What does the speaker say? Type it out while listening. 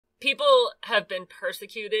people have been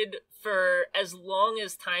persecuted for as long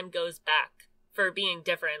as time goes back for being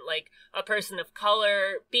different, like a person of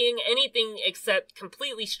color, being anything except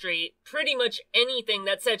completely straight. Pretty much anything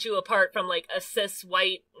that sets you apart from like a cis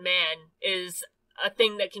white man is a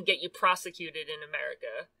thing that can get you prosecuted in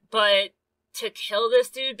America. But to kill this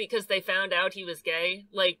dude because they found out he was gay,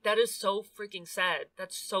 like, that is so freaking sad.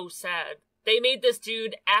 That's so sad. They made this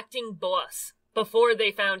dude acting boss before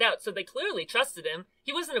they found out, so they clearly trusted him.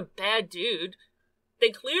 He wasn't a bad dude. They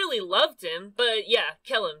clearly loved him, but yeah,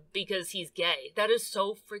 kill him because he's gay. That is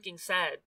so freaking sad.